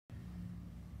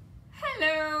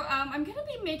Hello, I'm gonna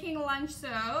be making lunch, so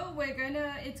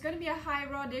it's gonna be a high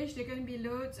raw dish. There are gonna be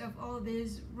loads of all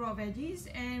these raw veggies,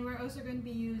 and we're also gonna be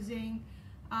using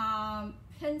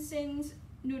Handmade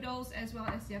noodles as well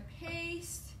as their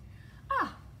paste. I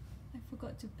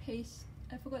forgot to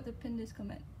pin this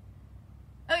comment.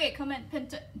 Okay, comment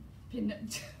pinned.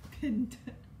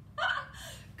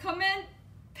 Comment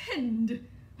pinned.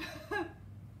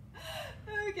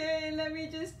 Okay, let me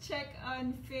just check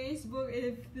on Facebook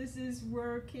if this is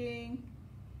working.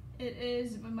 It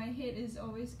is, but my head is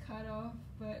always cut off,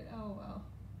 but oh well.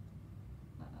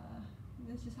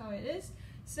 That's just how it is.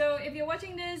 So if you're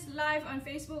watching this live on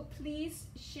Facebook, please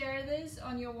share this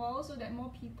on your wall so that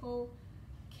more people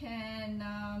can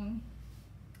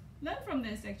learn from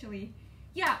this actually.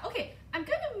 Yeah, okay, I'm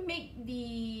gonna make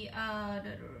the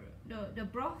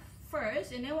broth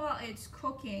first, and then while it's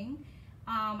cooking,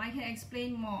 I can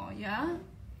explain more, yeah?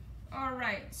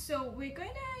 Alright, so we're gonna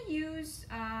use,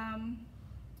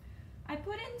 I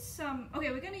put in some, okay,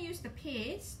 we're gonna use the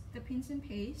paste, the pinsin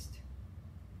paste.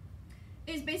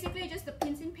 It's basically just the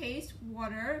pinsin paste,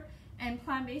 water, and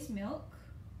plant-based milk.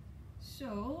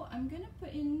 So I'm gonna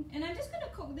put in, and I'm just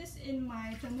gonna cook this in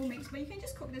my Thermomix, but you can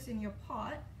just cook this in your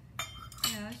pot.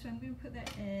 Yeah, so I'm gonna put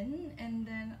that in, and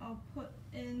then I'll put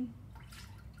in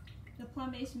the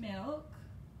plant-based milk.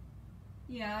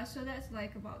 Yeah, so that's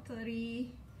like about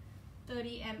 30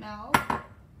 ml.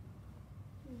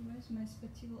 Where's my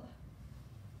spatula?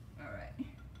 Alright,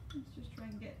 let's just try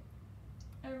and get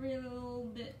every little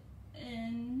bit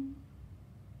in.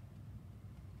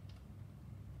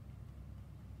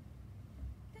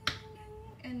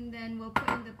 And then we'll put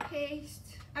in the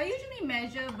paste. I usually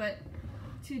measure, but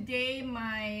today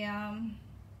my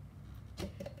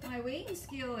my weighing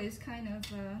scale is kind of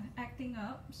acting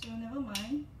up, so never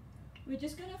mind. We're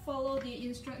just gonna follow the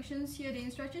instructions here. The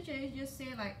instructions just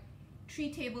say like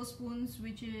 3 tablespoons,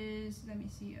 which is, let me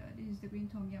see, this is the green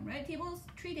Tom Yam, right?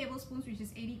 3 tablespoons, which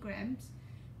is 80 grams,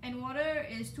 and water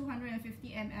is 250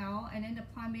 ml, and then the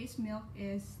plant-based milk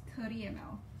is 30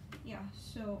 ml. Yeah,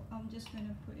 so I'm just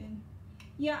gonna put in.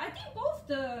 Yeah, I think both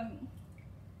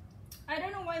I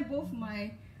don't know why both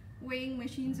my weighing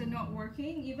machines are not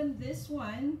working. Even this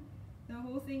one, the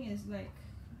whole thing is like,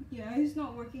 yeah, it's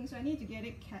not working, so I need to get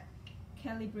it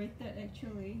calibrated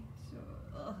actually. So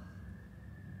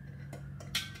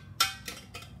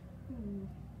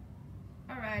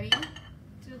alrighty,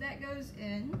 so that goes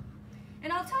in,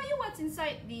 and I'll tell you what's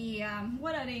inside the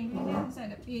what are the ingredients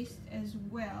inside the paste as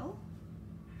well,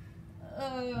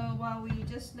 while we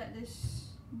just let this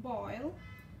boil.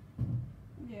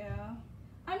 Yeah,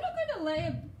 I'm not gonna let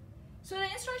it, so the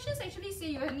instructions actually say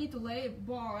you need to let it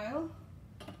boil,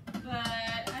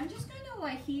 but I'm just gonna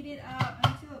like heat it up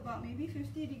until about maybe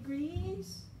 50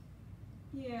 degrees.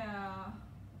 Yeah,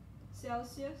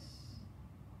 Celsius.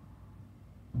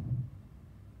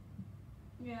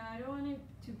 Yeah, I don't want it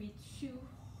to be too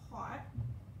hot.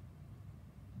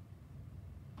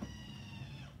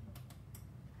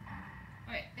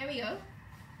 Alright, there we go.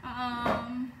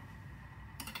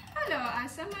 Hello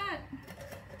Asamat.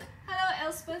 Hello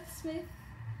Elspeth Smith.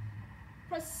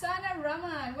 Prasanna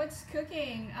Raman, what's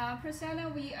cooking?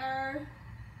 Prasanna, we are...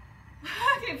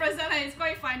 Okay, Prasanna, it's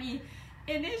quite funny.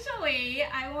 Initially,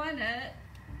 I wanted...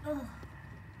 Oh,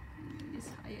 this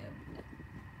higher.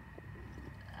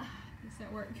 Does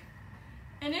that work?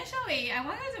 Initially, I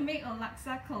wanted to make a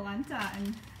Laksa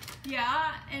Kelantan.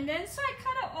 Yeah, and then so I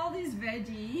cut out all these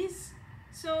veggies.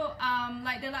 So,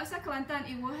 like the Laksa Kelantan,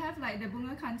 it will have like the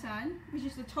bunga kantan, which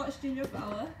is the torched ginger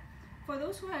flower. For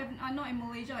those who are not in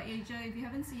Malaysia or Asia, if you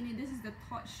haven't seen it, this is the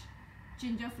torched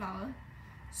ginger flower.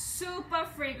 Super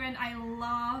fragrant. I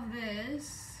love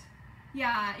this.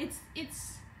 Yeah, it's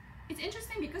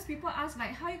interesting because people ask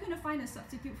like, how are you gonna find a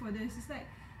substitute for this? It's like,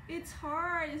 it's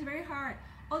hard. It's very hard.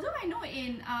 Although I know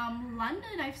in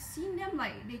London, I've seen them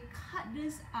like they cut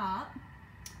this up,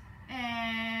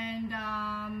 and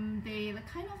they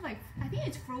kind of like, I think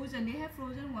it's frozen. They have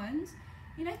frozen ones.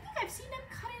 And I think I've seen them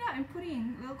cut it out and put it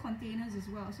in little containers as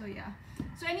well. So yeah.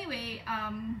 So anyway,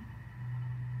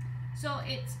 so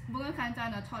it's bunga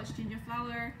kantan or torched ginger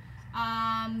flower.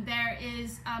 There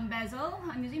is basil.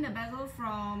 I'm using the basil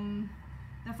from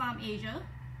the farm Asia.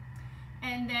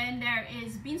 And then there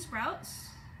is Beansprouts.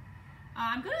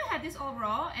 I'm gonna have this all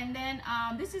raw. And then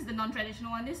this is the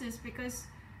non-traditional one. This is because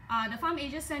the farm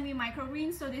Asia sent me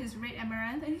microgreens. So this is red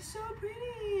amaranth, and it's so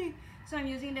pretty. So I'm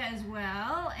using that as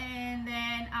well. And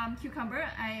then cucumber,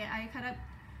 I cut up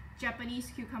Japanese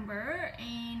cucumber.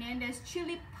 And then there's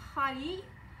chili padi,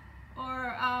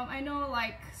 or I know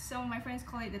like some of my friends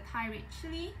call it the Thai red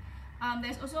chili.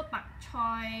 There's also pak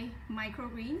choy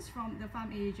microgreens from the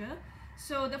farm Asia.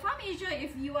 So the Farm Asia,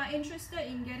 if you are interested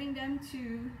in getting them to,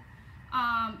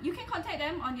 you can contact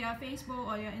them on their Facebook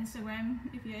or your Instagram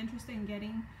if you're interested in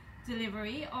getting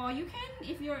delivery, or you can,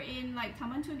 if you're in like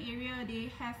Tamantul area,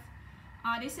 they have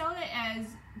they sell it as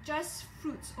Just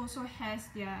Fruits also has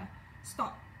their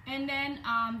stock. And then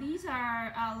these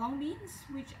are long beans,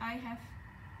 which I have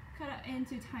cut up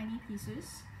into tiny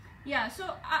pieces. Yeah,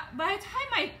 so by the time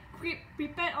I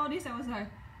prepared all this, I was like,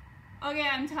 okay,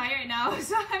 I'm tired now,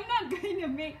 so I'm not going to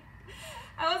make,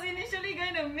 I was initially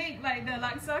going to make like the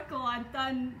Laksa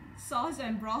Kelantan sauce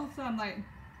and broth, so I'm like,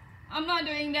 I'm not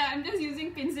doing that, I'm just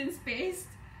using Pinsin's paste.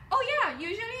 Oh yeah,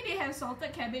 usually they have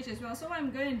salted cabbage as well, so what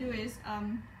I'm going to do is,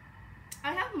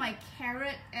 I have my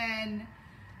carrot and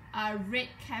red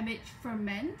cabbage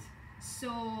ferment,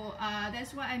 so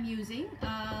that's what I'm using.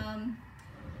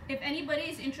 If anybody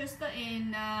is interested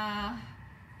in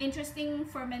interesting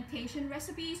fermentation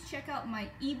recipes, check out my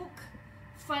ebook,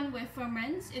 Fun with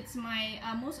Ferments. It's my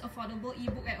most affordable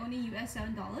ebook at only US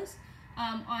 $7.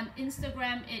 On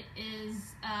Instagram, it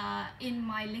is in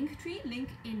my link tree, link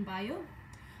in bio.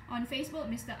 On Facebook,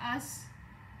 Mr. Us,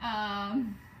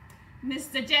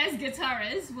 Mr. Jazz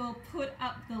Guitarist will put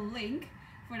up the link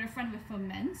for the Fun with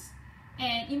Ferments.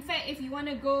 And in fact, if you want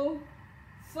to go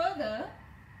further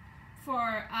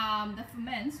for the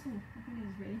ferments, oh, I think this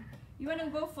is ready. You want to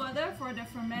go further for the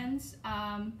ferments,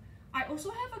 I also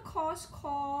have a course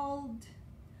called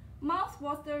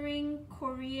Mouthwatering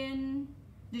Korean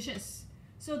Dishes.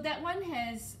 So that one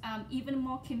has even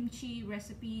more kimchi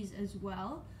recipes as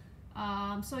well.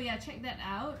 So yeah, check that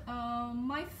out.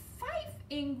 My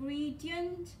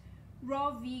 5-ingredient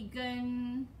raw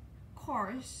vegan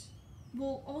course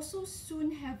will also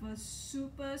soon have a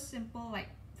super simple, like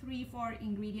 3-4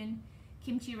 ingredient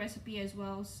kimchi recipe as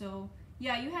well. So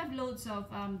yeah, you have loads of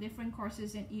different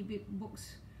courses and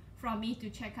ebooks from me to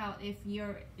check out if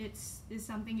it's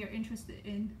something you're interested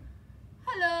in.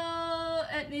 Hello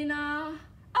Edlina.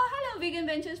 Oh, hello Vegan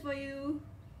Ventures for you.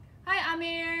 Hi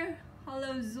Amir.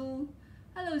 Hello Zul.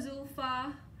 Hello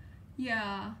Zulfa.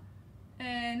 Yeah.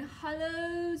 And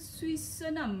hello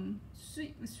Swissanam.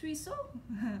 Swisso?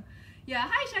 Yeah,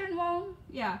 hi Sharon Wong.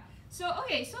 Yeah. So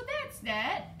okay, so that's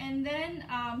that. And then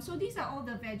so these are all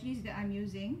the veggies that I'm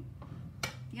using.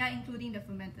 Yeah, including the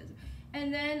fermenters.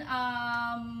 And then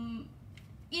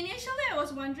initially I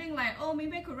was wondering like, oh,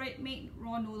 maybe I could make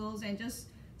raw noodles and just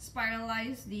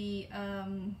spiralize the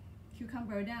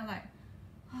cucumber. Then I'm like,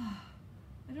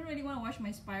 I don't really want to wash my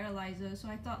spiralizer, so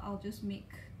I thought I'll just make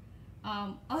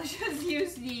I'll just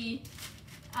use the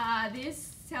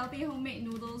this healthy homemade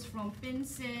noodles from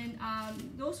Pinsin.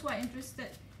 Those who are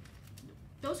interested,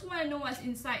 those who want to know what's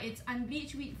inside, it's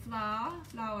unbleached wheat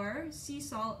flour, sea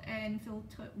salt, and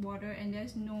filtered water, and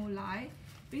there's no lye.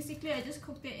 Basically, I just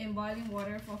cooked it in boiling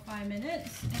water for 5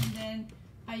 minutes, and then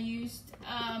I used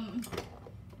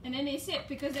and then they said,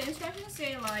 because the instructions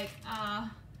say like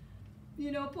you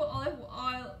know, put olive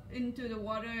oil into the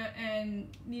water and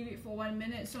leave it for 1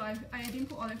 minute. So I didn't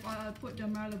put olive oil, I put the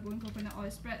Marylebone coconut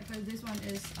oil spread, because this one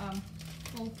is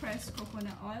full pressed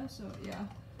coconut oil. So yeah,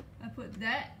 I put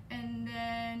that, and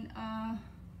then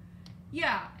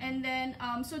yeah, and then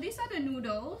so these are the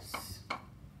noodles.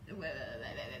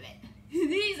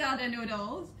 These are the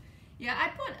noodles. Yeah, I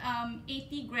put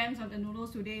 80 grams of the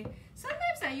noodles today.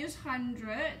 Sometimes I use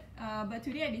 100, but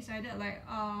today I decided like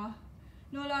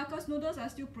no lah, cause noodles are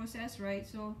still processed, right?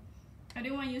 So I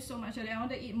didn't want to use so much of it. I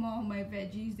want to eat more of my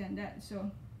veggies than that.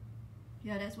 So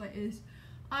yeah, that's what it is.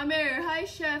 Amir, hi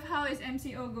chef, how is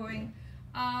MCO going?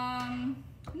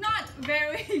 Not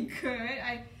very good.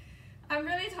 I'm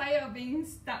really tired of being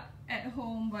stuck at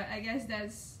home, but I guess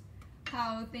that's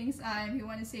how things are if you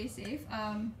want to stay safe.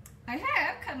 I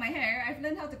have cut my hair. I've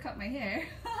learned how to cut my hair.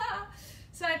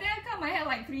 So I think I cut my hair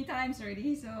like 3 times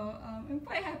already. So I'm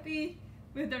quite happy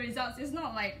with the results. It's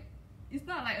not like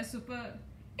a super.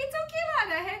 It's okay lah,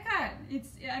 the haircut.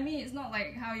 I mean it's not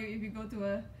like how if you go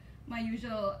to my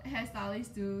usual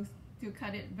hairstylist to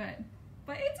cut it, but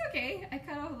it's okay. I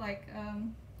cut off like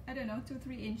I don't know,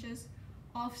 2-3 inches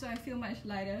off, so I feel much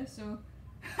lighter. So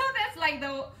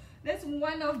that's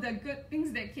one of the good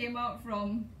things that came out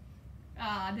from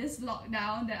this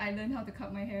lockdown, that I learned how to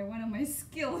cut my hair. One of my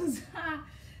skills.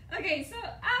 Okay, so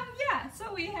yeah,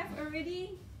 so we have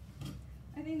already,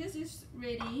 I think this is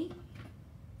ready.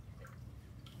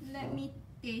 Let me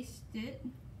taste it.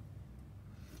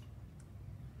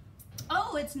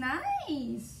 Oh, it's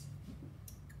nice.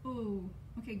 Oh,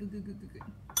 okay, good.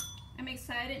 I'm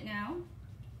excited now.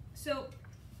 So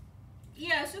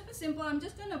yeah, super simple. I'm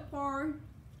just gonna pour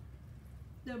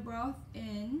the broth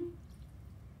in,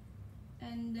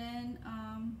 and then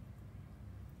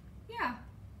yeah,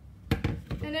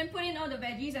 And then put in all the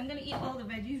veggies. I'm gonna eat all the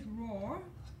veggies raw.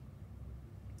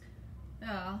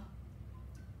 Yeah.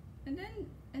 And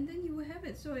then you will have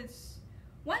it. So it's,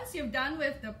 once you're done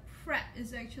with the prep,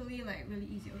 it's actually like really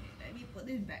easy. Okay, let me put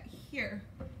this back here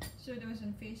so those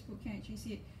on Facebook can actually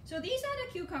see it. So these are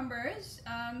the cucumbers.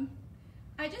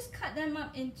 I just cut them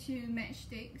up into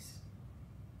matchsticks.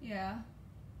 Yeah.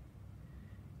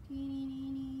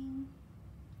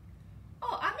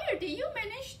 Oh, Amir, did you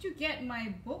manage to get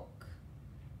my book?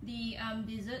 The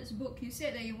desserts book. You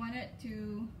said that you wanted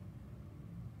to,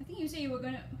 I think you said you were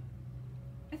gonna,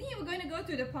 I think you were going to go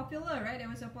to the Popular, right? There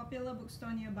was a Popular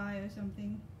bookstore nearby or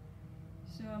something.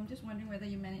 So I'm just wondering whether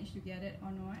you managed to get it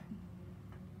or not.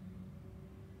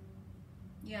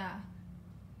 Yeah.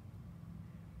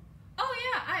 Oh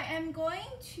yeah, I am going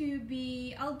to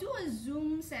be, I'll do a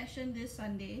Zoom session this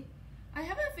Sunday. I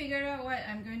haven't figured out what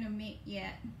I'm going to make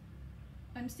yet.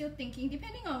 I'm still thinking,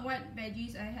 depending on what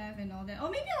veggies I have and all that. Or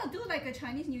maybe I'll do like a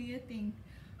Chinese New Year thing.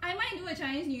 I might do a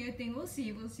Chinese New Year thing. We'll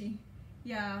see, we'll see.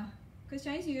 Yeah, because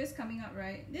Chinese New Year is coming up,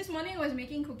 right? This morning I was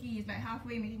making cookies, like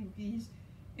halfway making cookies.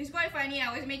 It's quite funny,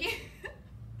 I was making...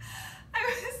 I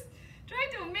was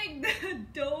trying to make the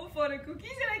dough for the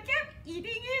cookies and I kept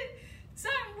eating it. So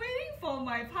I'm waiting for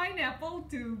my pineapple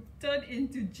to turn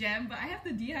into jam, but I have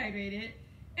to dehydrate it.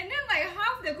 And then like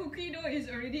half the cookie dough is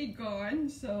already gone,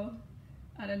 so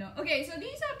I don't know. Okay, so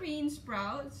these are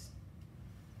Beansprouts.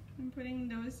 I'm putting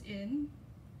those in.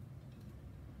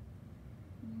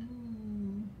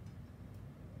 Ooh.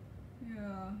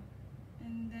 Yeah.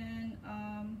 And then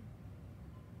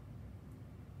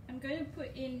I'm going to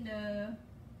put in the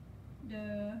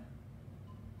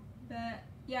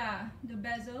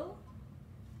basil.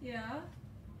 Yeah.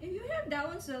 If you have that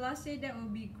one salsa, that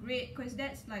would be great because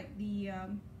that's like the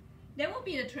that will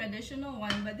be the traditional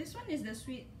one, but this one is the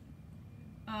sweet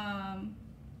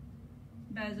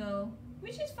basil,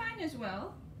 which is fine as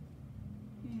well.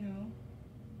 You know,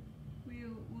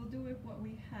 we'll do with what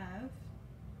we have.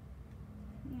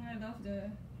 I love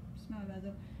the smell of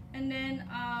basil. And then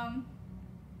I'm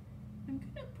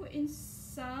gonna put in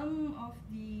some of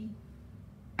the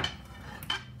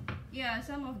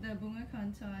bunga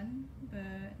kantan,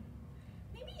 but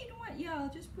maybe, you know what, yeah, I'll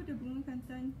just put the bunga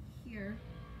kantan here.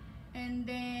 And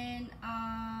then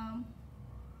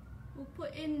we'll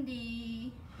put in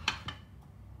the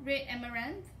red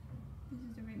amaranth. This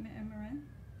is the red amaranth.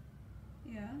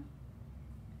 Yeah.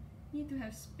 Need to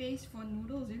have space for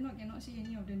noodles, if not cannot see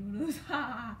any of the noodles.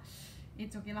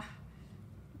 It's okay lah.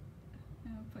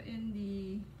 I'll put in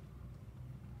the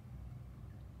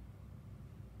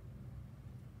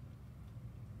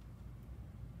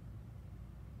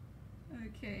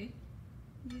okay.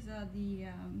 These are the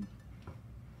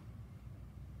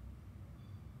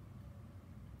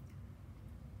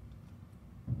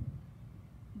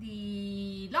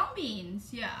long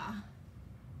beans, yeah.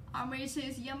 Amri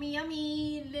says yummy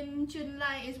yummy. Lim Chun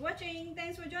Lai is watching.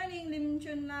 Thanks for joining, Lim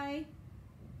Chun Lai.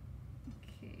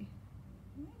 Okay.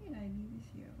 Why did I leave this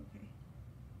here? Okay.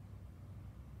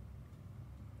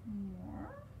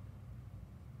 More.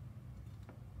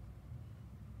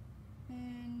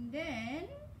 And then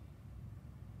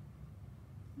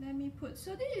let me put,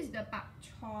 so this is the bok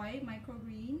choy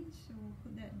microgreens, so we'll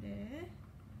put that there.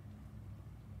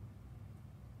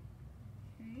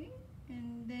 Okay,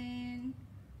 and then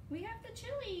we have the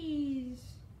chilies.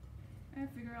 I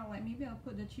figure out, like, maybe I'll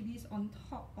put the chilies on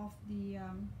top of the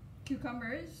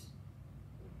cucumbers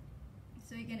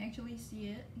so you can actually see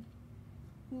it.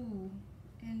 Ooh,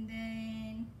 and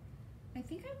then I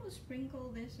think I will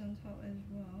sprinkle this on top as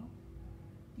well.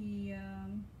 The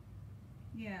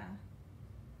yeah.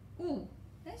 Ooh,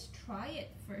 let's try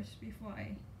it first before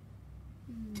I.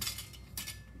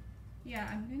 Yeah,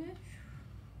 I'm gonna.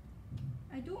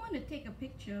 I do want to take a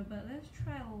picture, but let's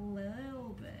try a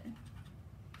little bit.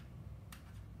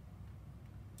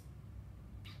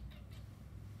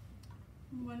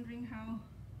 I'm wondering how.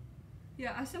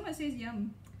 Yeah, someone says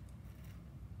yum.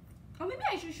 Or maybe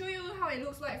I should show you how it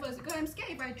looks like first, because I'm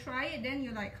scared if I try it, then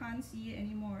you like can't see it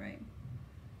anymore, right?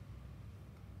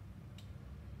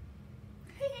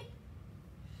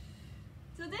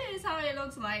 So this is how it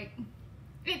looks like.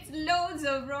 It's loads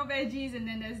of raw veggies and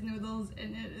then there's noodles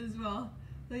in it as well.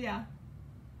 So yeah.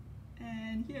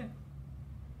 And here.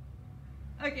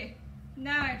 Okay,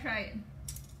 now I try it.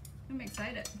 I'm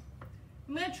excited.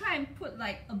 I'm gonna try and put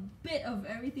like a bit of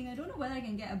everything. I don't know whether I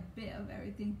can get a bit of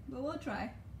everything, but we'll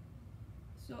try.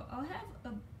 So I'll have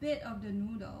a bit of the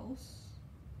noodles.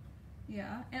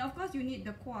 Yeah, and of course you need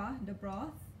the kwa, the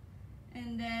broth.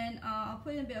 And then I'll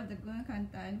put in a bit of the bunga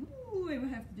kantan. Ooh, and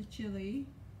we'll have the chili.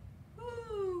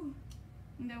 Ooh.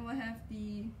 And then we'll have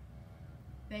the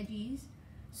veggies.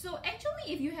 So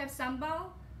actually, if you have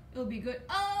sambal, it'll be good.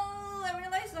 Oh, I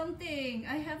realized something.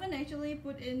 I haven't actually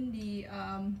put in the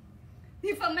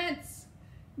ferments,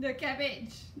 the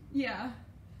cabbage. Yeah,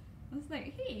 I was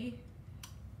like, hey.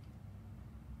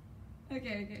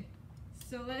 Okay.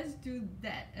 So let's do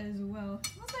that as well.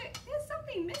 I was like, there's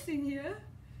something missing here.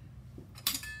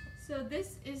 So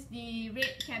this is the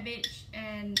red cabbage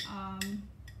and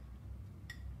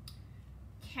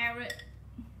carrot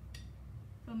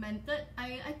fermented.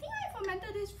 I think I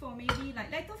fermented this for maybe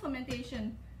like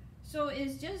lacto-fermentation. So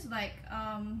it's just like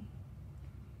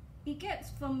it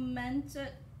gets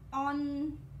fermented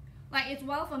on, like it's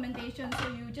wild fermentation, so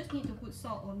you just need to put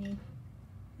salt only.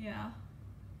 Yeah.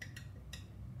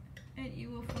 And it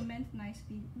will ferment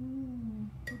nicely. Ooh,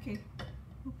 okay.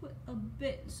 We'll put a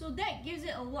bit. So that gives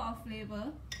it a lot of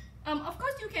flavor. Of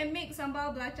course you can make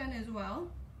sambal belacan as well.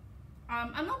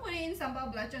 I'm not putting in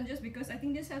sambal belacan just because I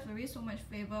think this has already so much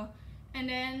flavor. And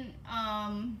then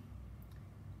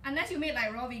unless you make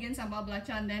like raw vegan sambal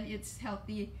belacan, then it's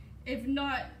healthy. If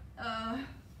not,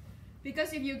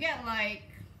 because if you get like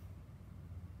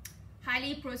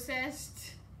highly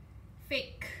processed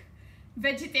fake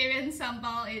vegetarian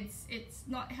sambal, it's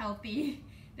not healthy.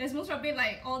 There's most probably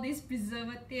like all these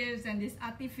preservatives and this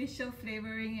artificial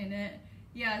flavoring in it.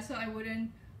 Yeah, so I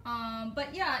wouldn't.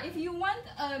 But yeah, if you want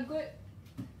a good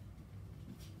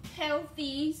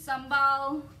healthy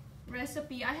sambal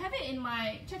recipe, I have it in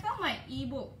my, check out my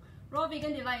ebook, Raw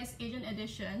Vegan Delights Asian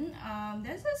Edition.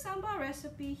 There's a sambal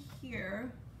recipe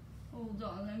here. Hold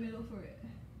on, let me look for it.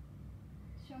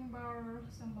 Sambal.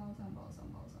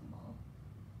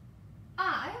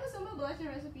 Ah, I have a sambal belacan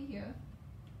recipe here.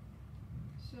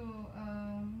 So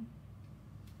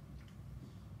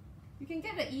you can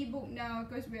get the ebook now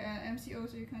because we're at MCO,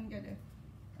 so you can't get it.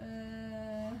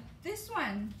 This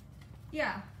one,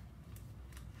 yeah.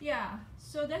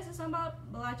 So there's a sambal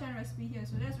belacan recipe here,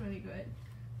 so that's really good.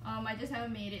 I just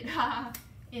haven't made it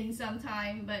in some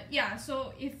time, but yeah.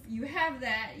 So if you have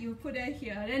that, you put it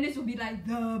here, then this will be like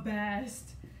the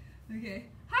best. Okay.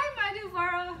 Hi,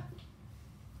 Madhuvara.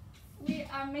 We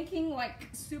are making like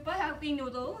super healthy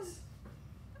noodles.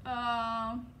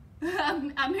 Amir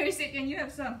said, can you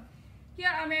have some? Here,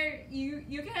 Amir,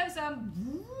 you can have some.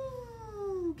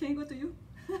 Ooh, can I go to you?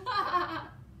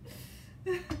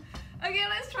 Okay,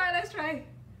 let's try.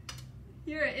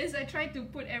 Here it is. I tried to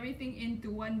put everything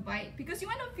into one bite because you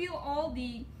want to feel all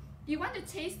the, you want to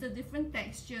taste the different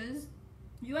textures,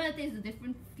 you want to taste the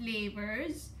different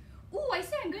flavors. Oh, I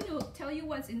said I'm going to tell you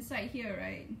what's inside here,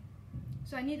 right?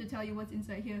 So I need to tell you what's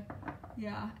inside here.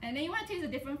 Yeah, and then you want to taste the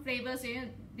different flavors,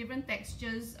 different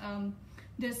textures,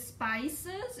 the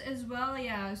spices as well.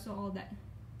 Yeah, so all that.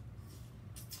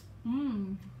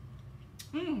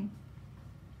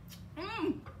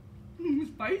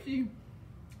 Spicy.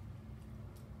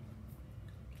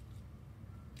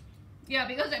 Yeah,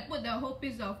 because I put the whole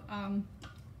piece of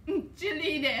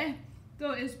chili there,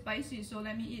 so it's spicy. So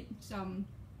let me eat some.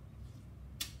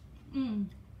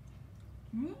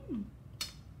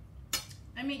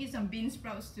 Let me eat some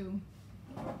Beansprouts to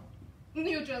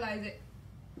neutralize it.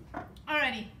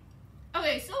 Alrighty.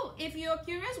 Okay, so if you're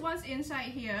curious what's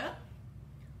inside here,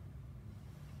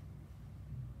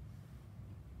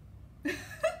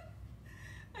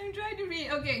 I'm trying to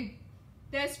read. Okay,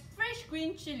 there's fresh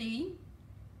green chili,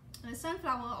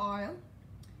 sunflower oil,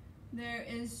 there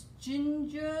is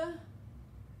ginger,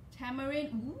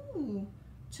 tamarind,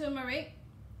 turmeric,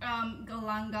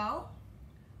 galangal,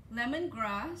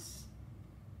 lemongrass,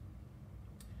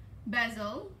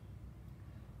 basil,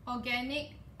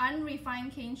 organic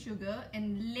unrefined cane sugar,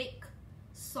 and lake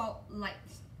salt light.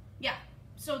 Yeah,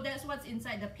 so that's what's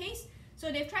inside the paste.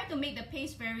 So they've tried to make the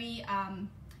paste very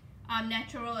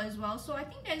natural as well. So I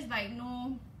think there's like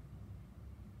no,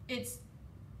 it's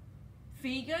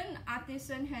vegan,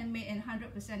 artisan, handmade, and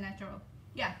 100% natural.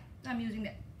 Yeah, I'm using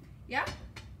that. Yeah.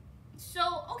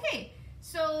 So okay.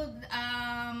 So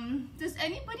does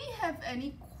anybody have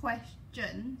any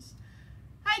questions?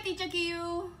 Hi, Teacher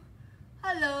Kiyu.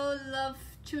 Hello, Love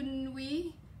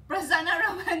Chunwi. Prasanna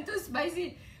ramen too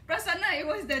spicy. Prasanna, it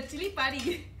was the chili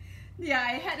padi. Yeah,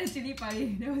 I had a chili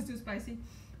padi. That was too spicy.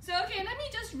 So okay, let me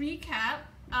just recap.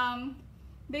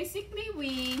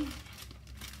 Basically,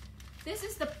 this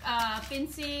is the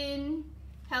Cuisine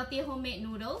healthy homemade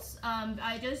noodles.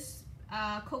 I just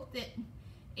cooked it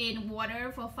in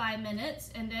water for 5 minutes,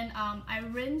 and then I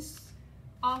rinse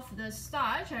off the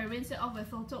starch. I rinse it off with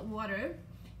filtered water,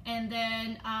 and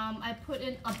then I put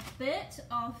in a bit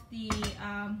of the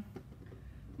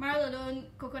Marladone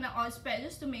coconut oil spread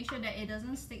just to make sure that it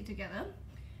doesn't stick together.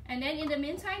 And then in the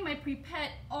meantime, I prepared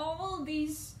all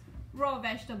these raw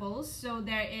vegetables. So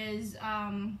there is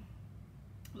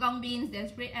long beans,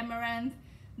 there's red amaranth,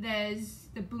 there's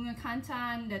the bunga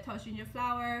kantan, the torch ginger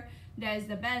flower, there's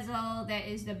the basil, there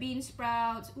is the bean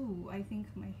sprouts. Ooh, I think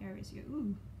my hair is here.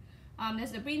 Ooh.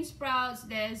 There's the bean sprouts,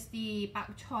 there's the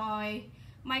bok choy,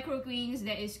 microgreens,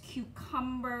 there is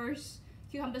cucumber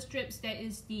strips, there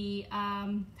is the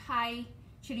Thai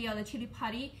chili or the chili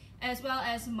padi, as well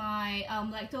as my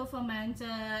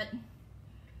lacto-fermented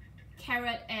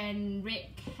carrot and red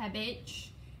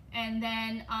cabbage. And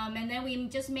then we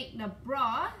just make the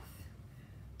broth,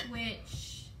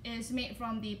 which is made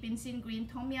from the Cuisine green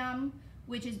Tom Yam,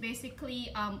 which is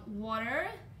basically water,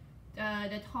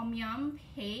 the Tom Yam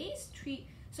paste.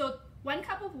 So 1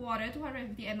 cup of water,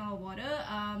 250 ml of water,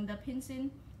 the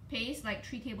Cuisine paste, like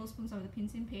 3 tablespoons of the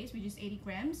Cuisine paste, which is 80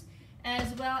 grams,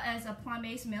 as well as a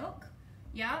plant-based milk.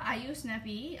 Yeah, I use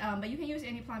Snappy, but you can use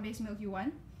any plant-based milk you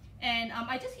want. And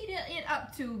I just heated it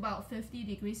up to about 50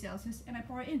 degrees Celsius and I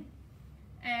pour it in.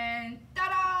 And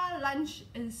ta-da! Lunch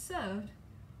is served.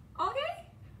 Okay?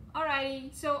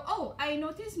 Alrighty. So, oh, I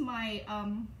noticed my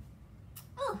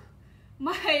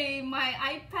my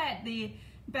iPad, the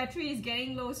battery is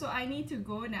getting low, so I need to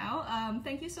go now.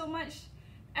 Thank you so much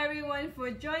everyone for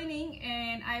joining,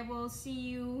 and I will see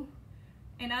you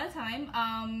another time.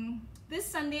 This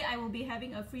Sunday I will be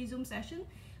having a free Zoom session.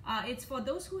 It's for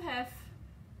those who have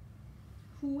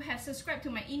subscribed to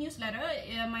my e-newsletter.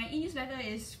 My e-newsletter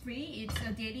is free. It's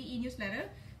a daily e-newsletter.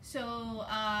 So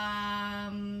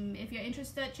if you're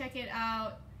interested, check it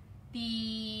out.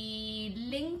 The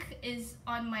link is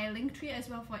on my Linktree as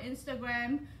well for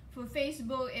Instagram. For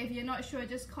Facebook, if you're not sure,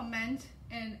 just comment.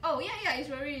 And oh yeah,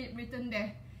 it's already written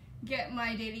there. Get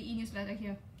my daily e-newsletter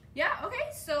here. Yeah,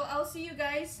 okay, so I'll see you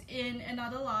guys in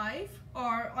another live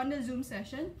or on the Zoom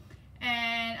session.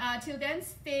 And till then,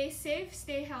 stay safe,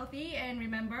 stay healthy, and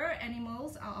remember,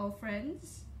 animals are our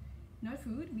friends, not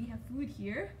food. We have food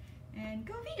here. And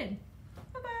go vegan.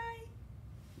 Bye-bye.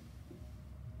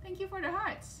 Thank you for the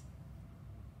hearts.